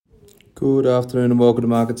Good afternoon and welcome to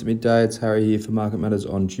Markets at Midday. It's Harry here for Market Matters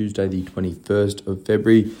on Tuesday, the 21st of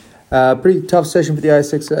February. Pretty tough session for the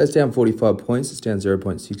ASX today. It's down 45 points. It's down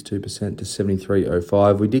 0.62% to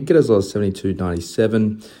 73.05. We did get as low as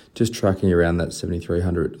 72.97, just tracking around that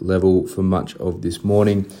 7,300 level for much of this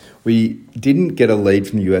morning. We didn't get a lead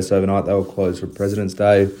from the US overnight. They were closed for President's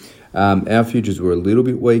Day. Our futures were a little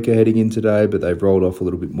bit weaker heading in today, but they've rolled off a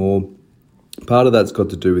little bit more. Part of that's got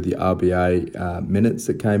to do with the RBA minutes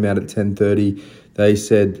that came out at 10:30. They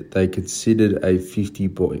said they considered a 50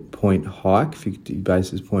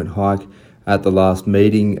 basis point hike at the last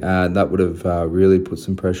meeting. That would have really put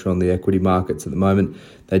some pressure on the equity markets at the moment.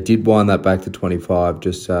 They did wind that back to 25,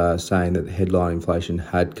 just saying that the headline inflation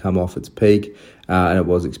had come off its peak and it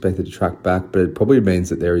was expected to track back, but it probably means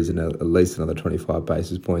that there is at least another 25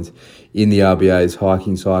 basis points in the RBA's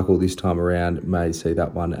hiking cycle this time around. May see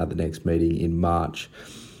that one at the next meeting in March.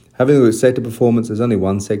 Having a look at sector performance, there's only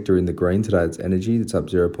one sector in the green today. It's energy. That's up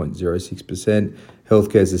 0.06%.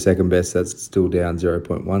 Healthcare is the second best. That's still down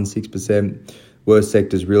 0.16%. Worst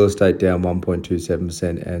sectors, real estate down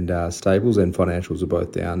 1.27%, and staples and financials are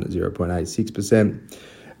both down 0.86%.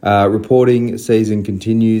 Reporting season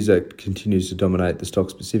continues. It continues to dominate the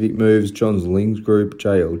stock-specific moves. Johns Lyng Group,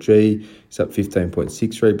 JLG, is up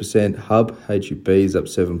 15.63%. Hub, HUB, is up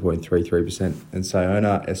 7.33%. And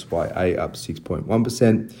Sayona, SYA, up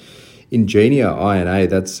 6.1%. Ingenia, INA,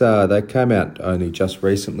 that came out only just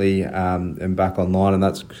recently and back online, and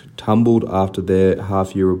that's tumbled after their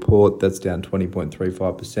half-year report. That's down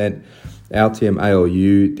 20.35%. Altium,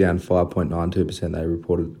 ALU, down 5.92%. They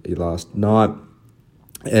reported last night.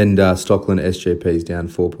 And Stockland SGP is down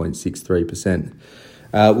 4.63%.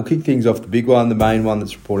 We'll kick things off the big one. The main one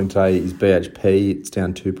that's reporting today is BHP. It's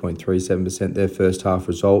down 2.37%. Their first half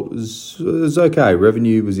result was okay.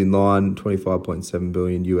 Revenue was in line, $25.7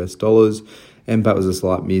 billion US. NPAT was a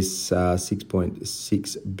slight miss,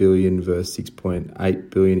 6.6 billion versus 6.8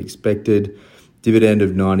 billion expected. Dividend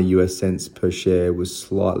of 90 US cents per share was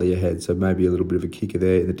slightly ahead, so maybe a little bit of a kicker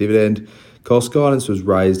there in the dividend. Cost guidance was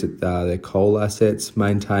raised at their coal assets,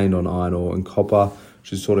 maintained on iron ore and copper,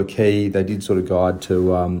 which is sort of key. They did sort of guide to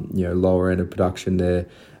lower end of production there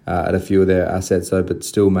at a few of their assets, though, but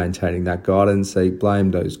still maintaining that guidance. They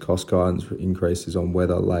blamed those cost guidance increases on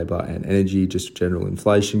weather, labour and energy, just general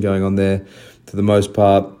inflation going on there. For the most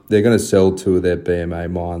part, they're going to sell two of their BMA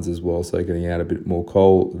mines as well, so they're getting out a bit more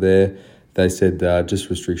coal there. They said just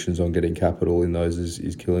restrictions on getting capital in those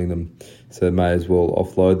is killing them, so they may as well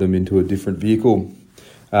offload them into a different vehicle.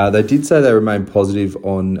 They did say they remain positive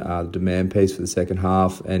on the demand piece for the second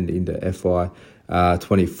half and into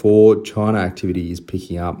FY24. China activity is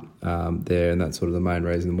picking up there, and that's sort of the main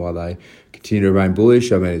reason why they continue to remain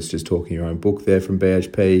bullish. I mean, it's just talking your own book there from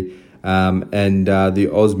BHP. And the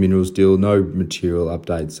Oz Minerals deal, no material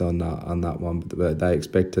updates on that one, but they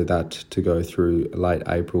expect that to go through late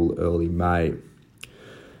April, early May.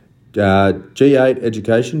 G8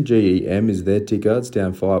 Education, GEM is their ticker. It's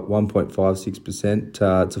down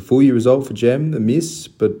 1.56%. It's a full year result for GEM, a miss,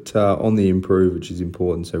 but on the improve, which is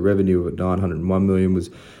important. So revenue of 901 million was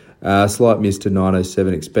a slight miss to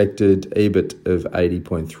 907 expected. EBIT of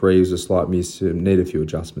 80.3 was a slight miss. Need a few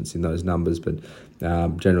adjustments in those numbers, but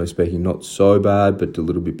generally speaking, not so bad, but a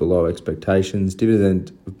little bit below expectations.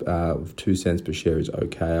 Dividend of 2 cents per share is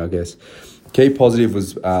okay, I guess. Key positive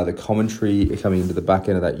was the commentary coming into the back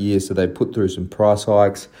end of that year. So they put through some price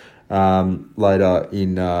hikes later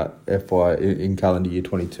in in calendar year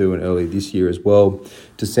 22 and early this year as well.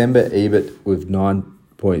 December EBIT with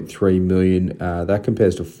 9.3 million. That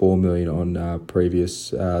compares to 4 million on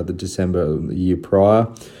previous the December the year prior.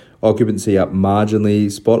 Occupancy up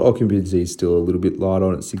marginally. Spot occupancy is still a little bit light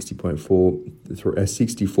on at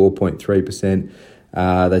 64.3%.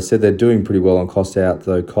 They said they're doing pretty well on cost out,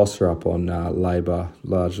 though costs are up on labour,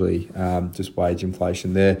 largely just wage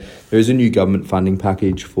inflation there. There is a new government funding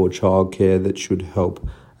package for childcare that should help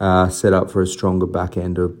set up for a stronger back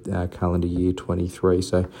end of calendar year 23.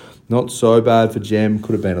 So not so bad for GEM.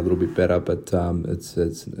 Could have been a little bit better, but it's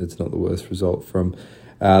not the worst result from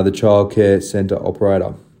the childcare centre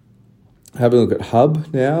operator. Have a look at Hub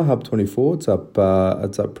now. Hub 24. It's up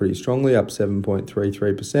pretty strongly, up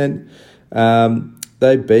 7.33%.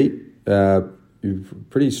 They beat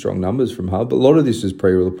pretty strong numbers from Hub. A lot of this was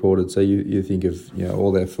pre-reported, so you think of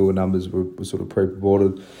all their full numbers were sort of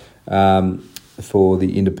pre-reported for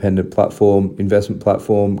the independent investment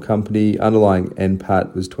platform company. Underlying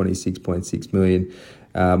NPAT was 26.6 million.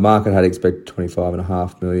 Market had expected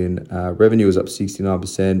 25.5 million. Revenue was up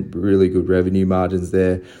 69%, really good revenue margins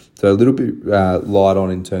there. So a little bit light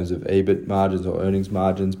on in terms of EBIT margins or earnings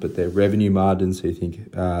margins, but their revenue margins, so you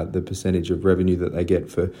think the percentage of revenue that they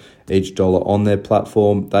get for each dollar on their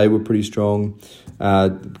platform, they were pretty strong.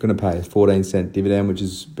 Going to pay a 14-cent dividend, which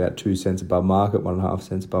is about 2 cents above market, 1.5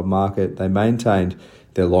 cents above market. They maintained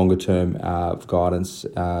their longer-term guidance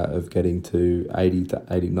of getting to $80 to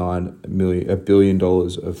 $89 billion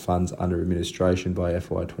of funds under administration by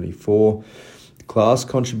FY24. Class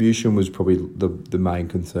contribution was probably the main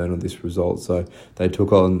concern on this result. So they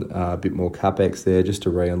took on a bit more CapEx there just to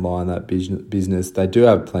realign that business. They do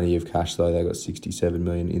have plenty of cash though. They've got 67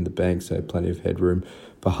 million in the bank, so plenty of headroom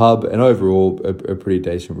for Hub. And overall, a pretty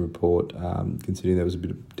decent report considering there was a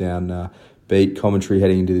bit of down beat commentary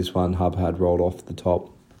heading into this one. Hub had rolled off the top.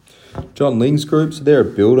 John Ling's Group, so they're a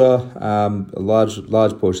builder. A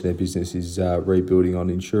large portion of their business is rebuilding on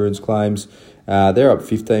insurance claims. They're up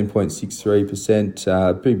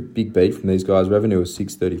 15.63%. Pretty big beat from these guys. Revenue was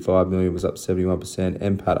 635 million, was up 71%.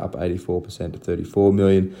 NPAT up 84% to 34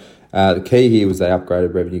 million. The key here was they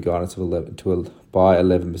upgraded revenue guidance by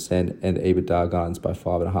 11% and EBITDA guidance by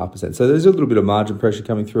 5.5%. So there's a little bit of margin pressure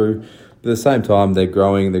coming through. But at the same time, they're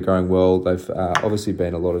growing well. They've obviously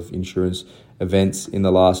been a lot of insurance events in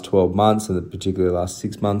the last 12 months and particularly the last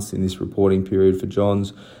 6 months in this reporting period for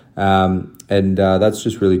Johns. And that's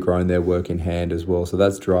just really grown their work in hand as well. So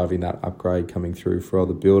that's driving that upgrade coming through for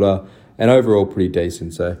the builder, and overall pretty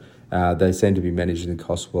decent. So they seem to be managing the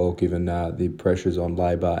costs well, given the pressures on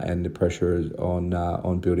labour and the pressure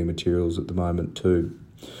on building materials at the moment too.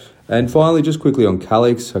 And finally, just quickly on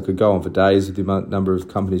Calix, I could go on for days with the number of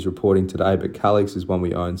companies reporting today, but Calix is one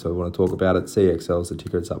we own, so I want to talk about it. CXL is the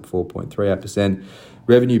ticker, it's up 4.38%.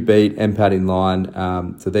 Revenue beat, NPAT in line.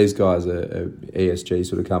 So these guys are an ESG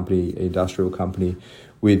sort of company, industrial company,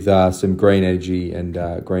 with some green energy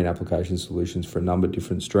and green application solutions for a number of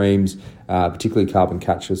different streams, particularly carbon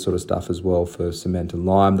capture sort of stuff as well for cement and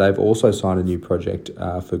lime. They've also signed a new project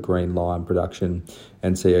for green lime production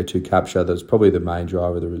and CO2 capture. That's probably the main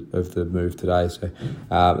driver of the move today. So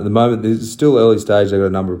at the moment, it's still early stage. They've got a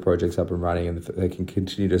number of projects up and running, and if they can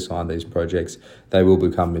continue to sign these projects, they will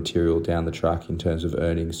become material down the track in terms of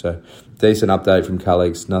earnings. So decent update from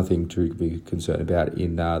Calix, nothing to be concerned about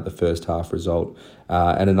in the first half result.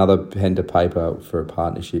 And another pen to paper for a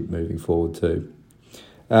partnership moving forward too.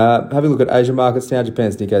 Having a look at Asian markets now,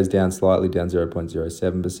 Japan's Nikkei is down slightly, down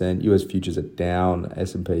 0.07%. US futures are down,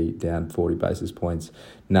 S&P down 40 basis points,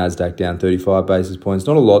 NASDAQ down 35 basis points.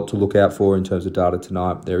 Not a lot to look out for in terms of data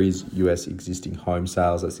tonight. There is US existing home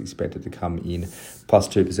sales that's expected to come in, plus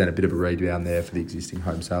 2%, a bit of a rebound there for the existing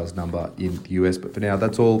home sales number in the US. But for now,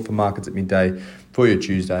 that's all for markets at midday for your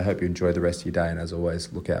Tuesday. I hope you enjoy the rest of your day, and as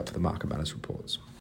always, look out for the Market Matters reports.